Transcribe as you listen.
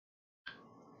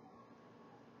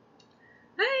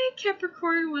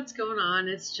Capricorn, what's going on?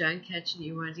 It's Jen catching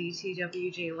you on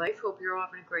DTWJ Life. Hope you're all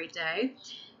having a great day.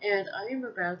 And I am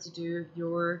about to do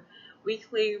your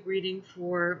weekly reading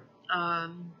for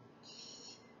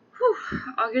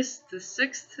August the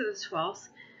 6th to the 12th.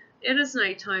 It is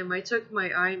nighttime. I took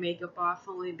my eye makeup off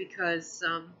only because,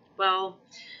 well,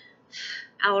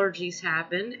 allergies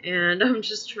happen, and I'm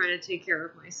just trying to take care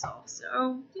of myself.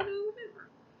 So, you know, whatever.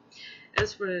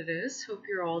 That's what it is. Hope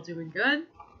you're all doing good.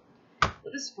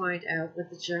 Let us find out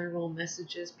what the general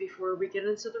message is before we get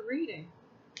into the reading.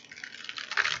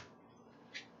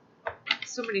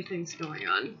 So many things going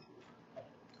on.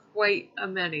 Quite a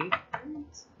many.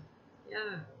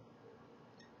 Yeah.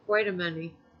 Quite a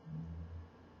many.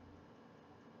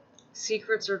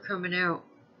 Secrets are coming out.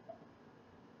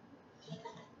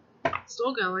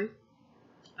 Still going.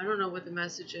 I don't know what the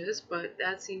message is, but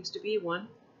that seems to be one.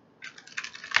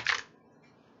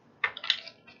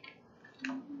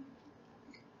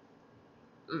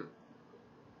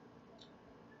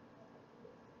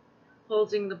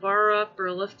 Holding the bar up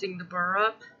or lifting the bar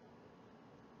up.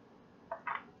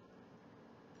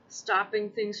 Stopping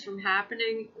things from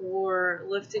happening or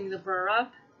lifting the bar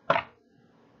up.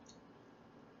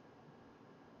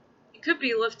 It could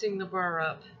be lifting the bar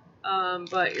up,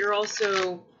 but you're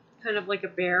also kind of like a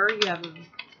bear. You have a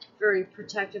very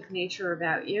protective nature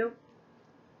about you.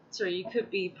 So you could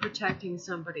be protecting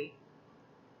somebody.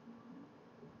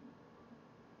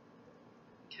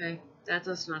 Okay, that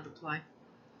does not apply.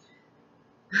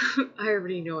 I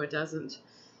already know it doesn't.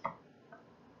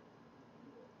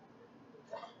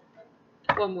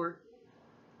 One more.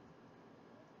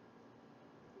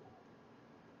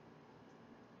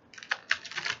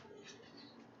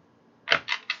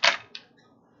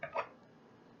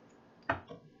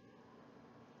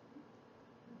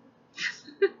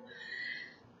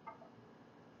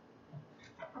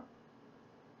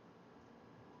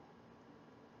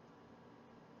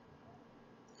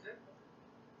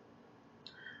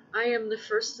 I am the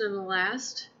first and the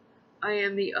last. I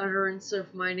am the utterance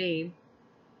of my name.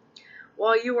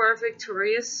 While you are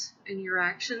victorious in your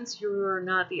actions, you are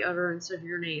not the utterance of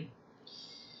your name.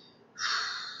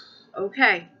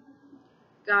 Okay.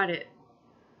 Got it.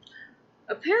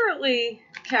 Apparently,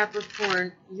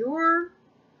 Capricorn, your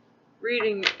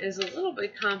reading is a little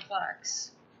bit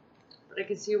complex. But I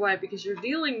can see why, because you're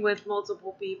dealing with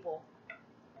multiple people.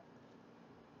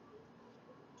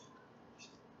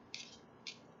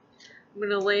 I'm going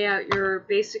to lay out your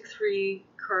basic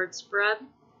 3-card spread.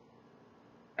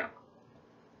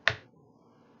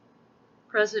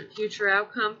 Present, future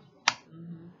outcome.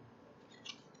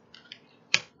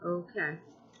 Okay.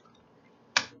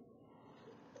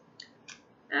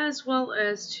 As well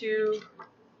as 2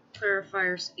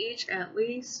 clarifiers each, at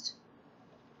least.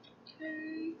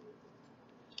 Okay.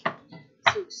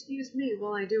 So excuse me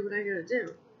while I do what I gotta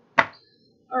do.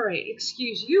 Alright,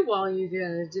 excuse you while you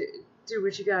gotta do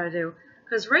what you gotta do.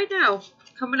 Because right now,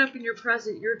 coming up in your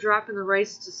present, you're dropping the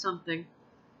rice to something.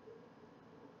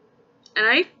 And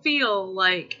I feel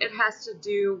like it has to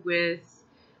do with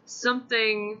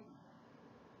something,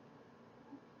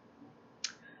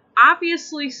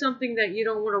 obviously something that you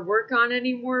don't want to work on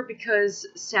anymore because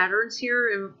Saturn's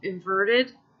here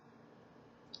inverted.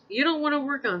 You don't want to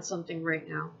work on something right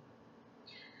now.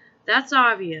 That's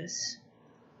obvious.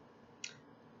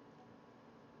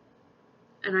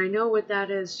 And I know what that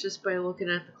is just by looking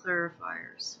at the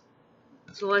clarifiers.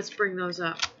 So let's bring those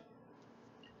up.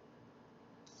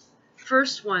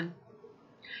 First one.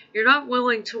 You're not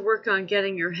willing to work on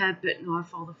getting your head bitten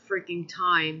off all the freaking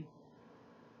time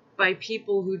by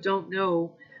people who don't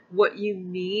know what you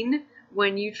mean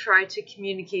when you try to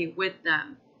communicate with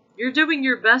them. You're doing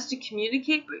your best to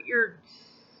communicate, but you're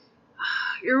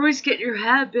always getting your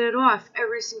head bit off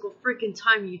every single freaking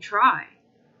time you try.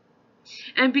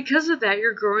 And because of that,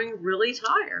 you're growing really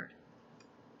tired.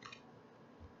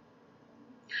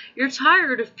 You're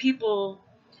tired of people,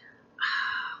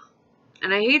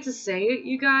 and I hate to say it,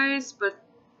 you guys, but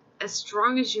as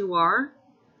strong as you are,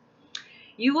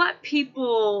 you let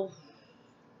people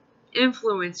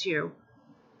influence you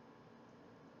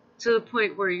to the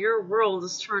point where your world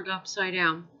is turned upside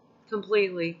down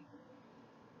completely.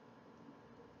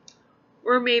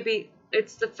 Or maybe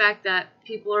it's the fact that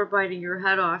people are biting your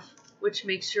head off, which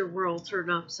makes your world turn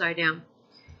upside down.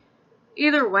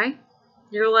 Either way,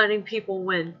 you're letting people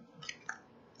win.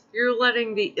 You're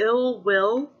letting the ill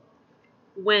will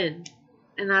win,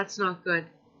 and that's not good.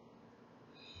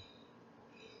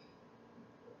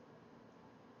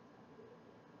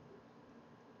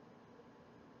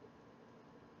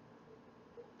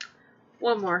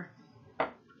 One more.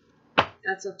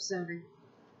 That's upsetting.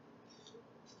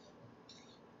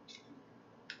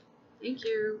 Thank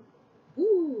you.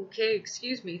 Ooh, okay,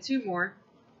 excuse me. 2 more.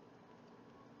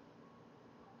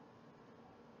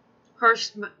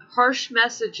 Harsh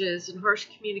messages and harsh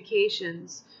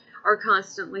communications are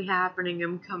constantly happening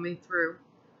and coming through.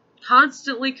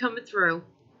 Constantly coming through.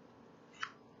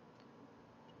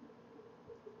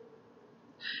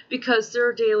 Because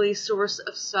their daily source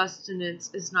of sustenance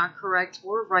is not correct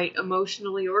or right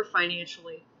emotionally or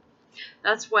financially.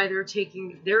 That's why they're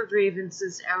taking their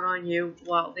grievances out on you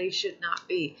while they should not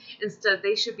be. Instead,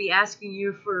 they should be asking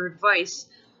you for advice,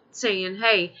 saying,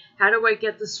 hey, how do I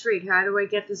get this straight? How do I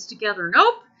get this together?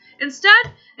 Nope!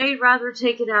 Instead, they'd rather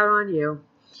take it out on you.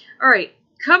 Alright,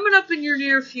 coming up in your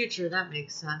near future. That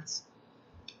makes sense.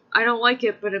 I don't like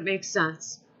it, but it makes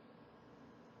sense.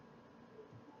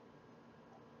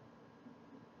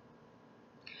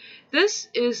 This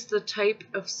is the type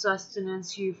of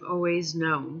sustenance you've always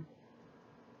known.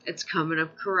 It's coming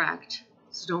up correct,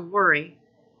 so don't worry.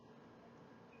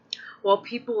 While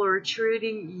people are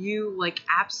treating you like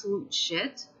absolute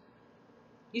shit,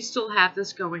 you still have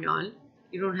this going on.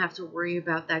 You don't have to worry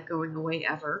about that going away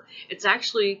ever. It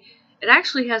actually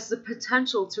has the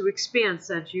potential to expand,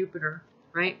 said Jupiter,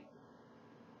 right?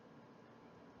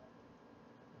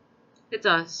 It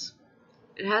does.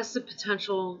 It has the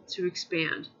potential to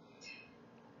expand.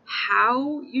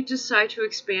 How you decide to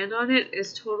expand on it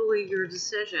is totally your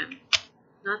decision.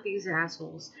 Not these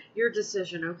assholes. Your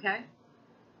decision, okay?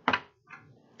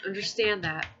 Understand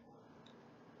that.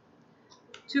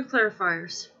 2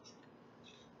 clarifiers.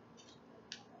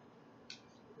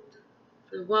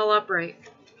 The well upright.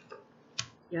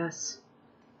 Yes.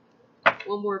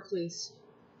 1 more, please.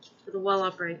 For the well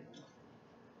upright.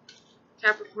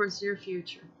 Capricorn's near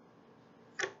future.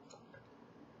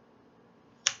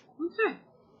 Okay.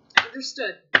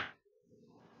 Understood.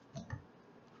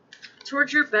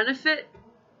 Towards your benefit,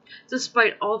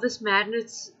 despite all this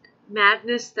madness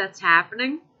that's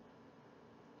happening,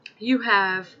 you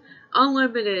have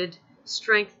unlimited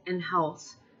strength and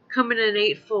health coming in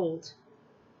 8-fold.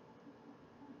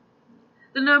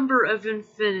 The number of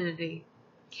infinity.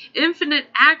 Infinite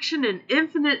action and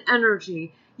infinite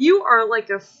energy. You are like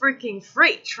a freaking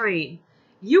freight train.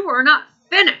 You are not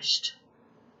finished.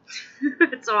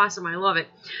 It's awesome. I love it.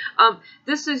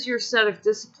 This is your set of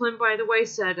discipline, by the way,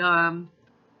 said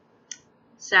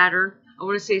Saturn. I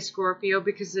want to say Scorpio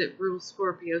because it rules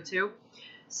Scorpio too.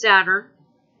 Saturn.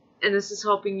 And this is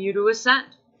helping you to ascend.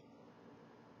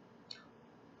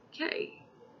 Okay.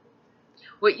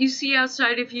 What you see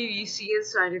outside of you, you see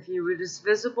inside of you. It is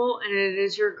visible and it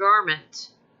is your garment.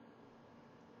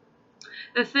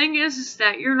 The thing is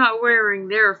that you're not wearing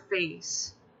their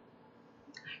face.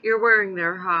 You're wearing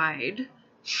their hide.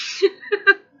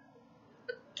 Okay.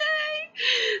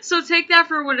 So take that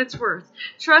for what it's worth.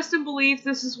 Trust and believe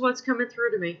this is what's coming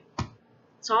through to me.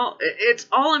 It's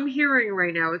all I'm hearing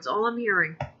right now. It's all I'm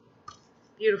hearing.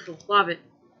 Beautiful. Love it.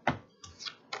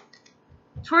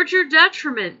 Towards your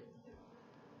detriment.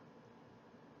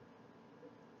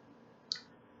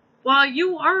 While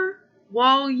you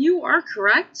are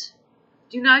correct,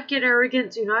 do not get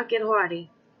arrogant, do not get haughty.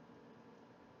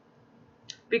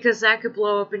 Because that could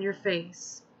blow up in your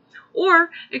face. Or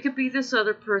it could be this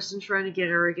other person trying to get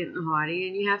arrogant and haughty,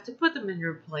 and you have to put them in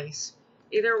your place.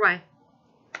 Either way.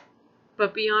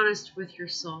 But be honest with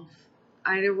yourself.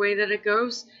 Either way that it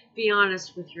goes, be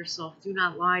honest with yourself. Do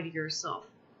not lie to yourself.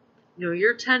 Know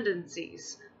your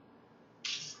tendencies.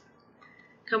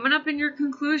 Coming up in your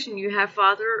conclusion, you have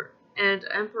Father and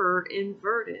Emperor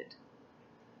inverted.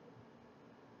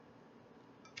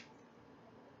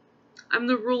 I'm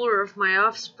the ruler of my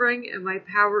offspring, and my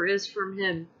power is from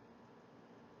him.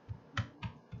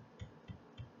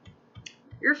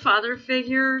 Your father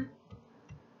figure,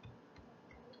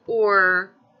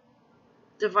 or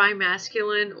divine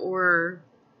masculine, or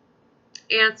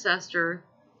ancestors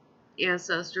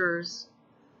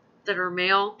that are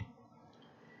male,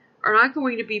 are not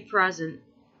going to be present.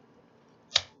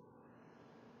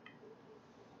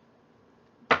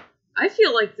 I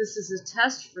feel like this is a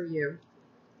test for you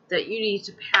that you need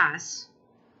to pass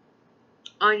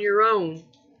on your own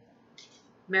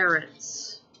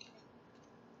merits.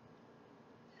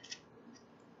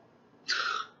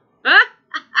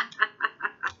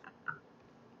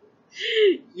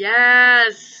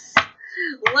 Yes!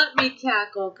 Let me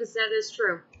cackle, because that is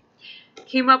true.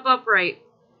 Came up upright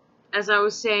as I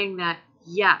was saying that.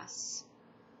 Yes.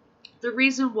 The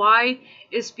reason why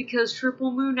is because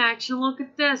triple moon action. Look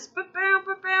at this. Ba-bow,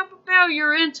 ba-bow, ba-bow.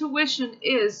 Your intuition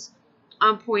is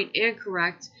on point and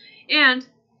correct. And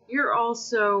you're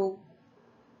also...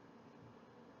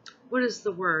 What is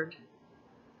the word?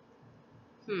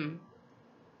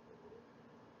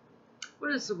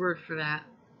 What is the word for that?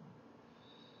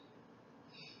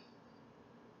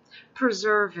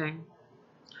 Preserving.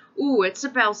 Ooh, it's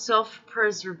about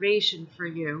self-preservation for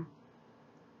you.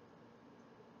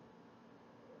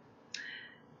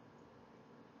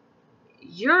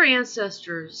 Your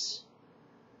ancestors,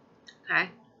 okay,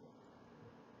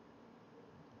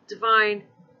 divine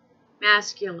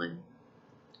masculine,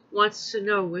 wants to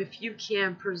know if you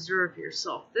can preserve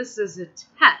yourself. This is a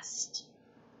test.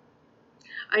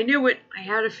 I knew it. I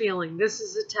had a feeling. This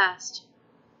is a test.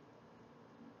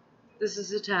 This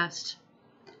is a test.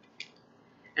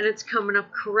 And it's coming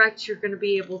up correct. You're going to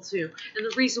be able to. And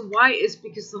the reason why is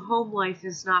because the home life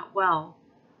is not well.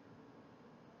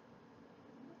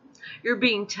 You're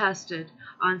being tested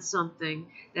on something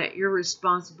that you're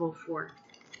responsible for.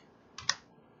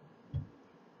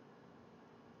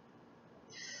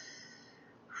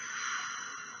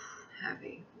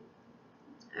 Heavy.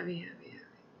 Heavy, heavy, heavy.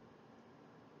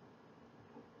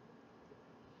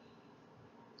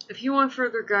 If you want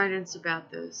further guidance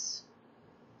about this,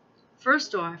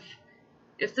 first off,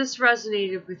 if this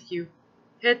resonated with you,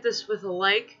 hit this with a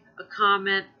like, a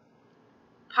comment,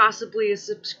 possibly a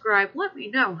subscribe. Let me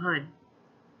know, hun.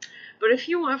 But if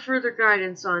you want further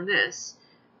guidance on this,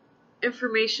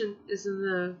 information is in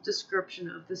the description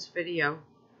of this video.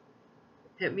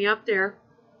 Hit me up there,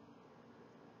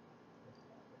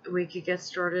 and we could get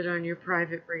started on your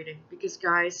private reading. Because,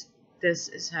 guys, this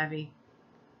is heavy.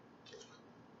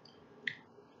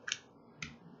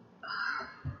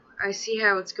 I see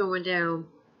how it's going down.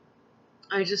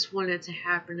 I just want it to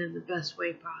happen in the best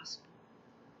way possible.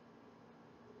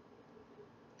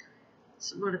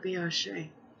 So I'm going to be Ashe.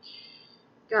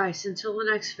 Guys, until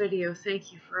the next video,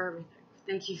 thank you for everything.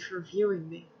 Thank you for viewing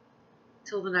me.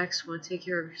 Till the next one, take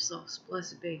care of yourselves.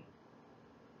 Blessed be.